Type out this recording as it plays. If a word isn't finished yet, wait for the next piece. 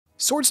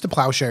Swords to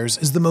Plowshares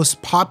is the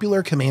most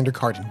popular commander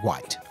card in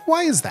white.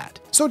 Why is that?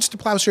 Swords to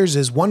Plowshares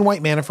is 1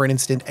 white mana for an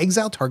instant,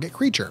 exile target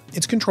creature.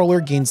 Its controller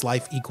gains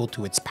life equal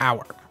to its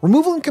power.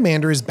 Removal in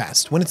Commander is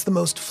best when it's the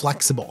most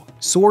flexible.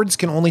 Swords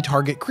can only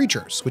target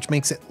creatures, which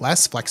makes it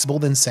less flexible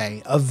than,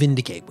 say, a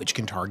Vindicate, which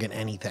can target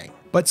anything.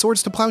 But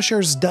Swords to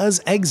Plowshares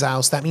does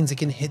exile, so that means it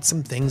can hit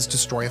some things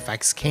destroy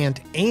effects can't,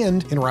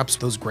 and interrupts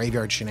those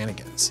graveyard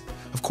shenanigans.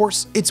 Of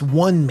course, it's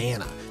 1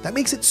 mana. That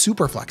makes it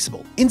super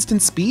flexible.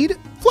 Instant speed?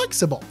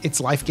 Flexible.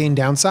 Its life gain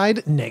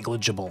downside?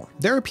 Negligible.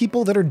 There are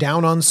people that are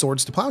down on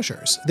Swords to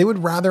Plowshares. They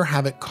would rather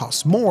have it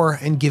cost more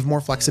and give more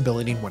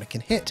flexibility in what it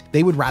can hit.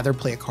 They would rather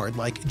play a card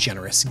like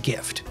Generous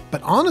Gift.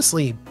 But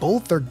honestly,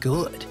 both are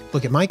good.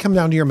 Look, it might come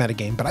down to your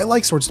metagame, but I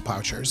like Swords to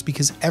Plowshares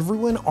because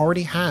everyone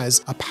already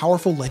has a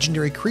powerful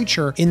legendary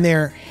creature in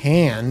their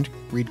hand,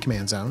 read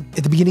Command Zone,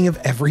 at the beginning of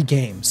every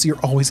game, so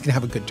you're always gonna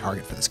have a good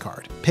target for this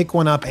card. Pick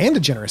one up and a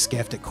Generous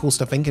Gift at Cool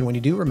Stuff Inc., and when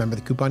you do, remember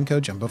the coupon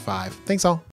code JUMBO5. Thanks all.